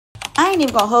I ain't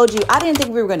even gonna hold you. I didn't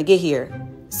think we were gonna get here.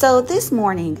 So this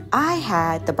morning, I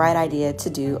had the bright idea to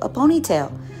do a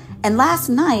ponytail. And last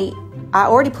night, I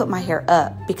already put my hair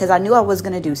up because I knew I was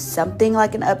going to do something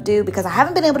like an updo because I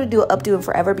haven't been able to do an updo in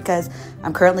forever because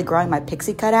I'm currently growing my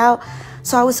Pixie cutout.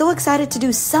 So I was so excited to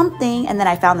do something, and then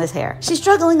I found this hair. She's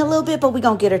struggling a little bit, but we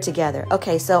gonna get her together.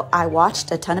 Okay, so I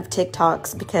watched a ton of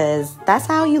TikToks because that's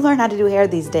how you learn how to do hair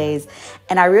these days.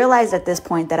 And I realized at this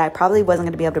point that I probably wasn't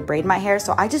gonna be able to braid my hair,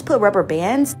 so I just put rubber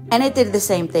bands and it did the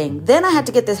same thing. Then I had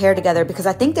to get this hair together because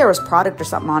I think there was product or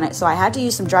something on it, so I had to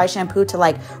use some dry shampoo to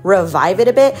like revive it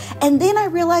a bit. And then I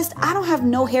realized I don't have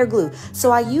no hair glue, so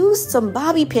I used some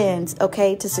bobby pins,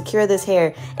 okay, to secure this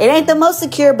hair. It ain't the most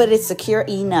secure, but it's secure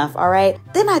enough, all right?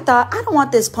 Then I thought, I don't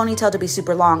want this ponytail to be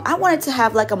super long. I want it to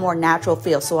have like a more natural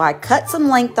feel. So I cut some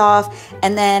length off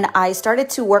and then I started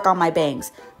to work on my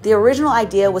bangs. The original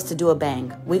idea was to do a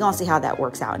bang. We're gonna see how that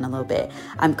works out in a little bit.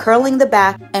 I'm curling the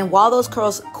back, and while those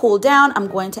curls cool down, I'm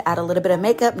going to add a little bit of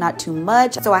makeup, not too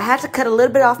much. So I had to cut a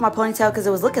little bit off my ponytail because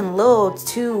it was looking a little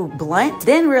too blunt.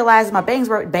 Then realized my bangs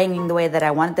weren't banging the way that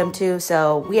I wanted them to,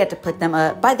 so we had to put them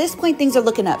up. By this point, things are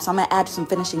looking up, so I'm gonna add some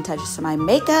finishing touches to my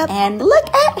makeup. And look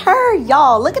at her,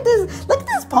 y'all. Look at this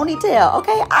ponytail,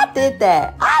 okay? I did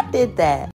that.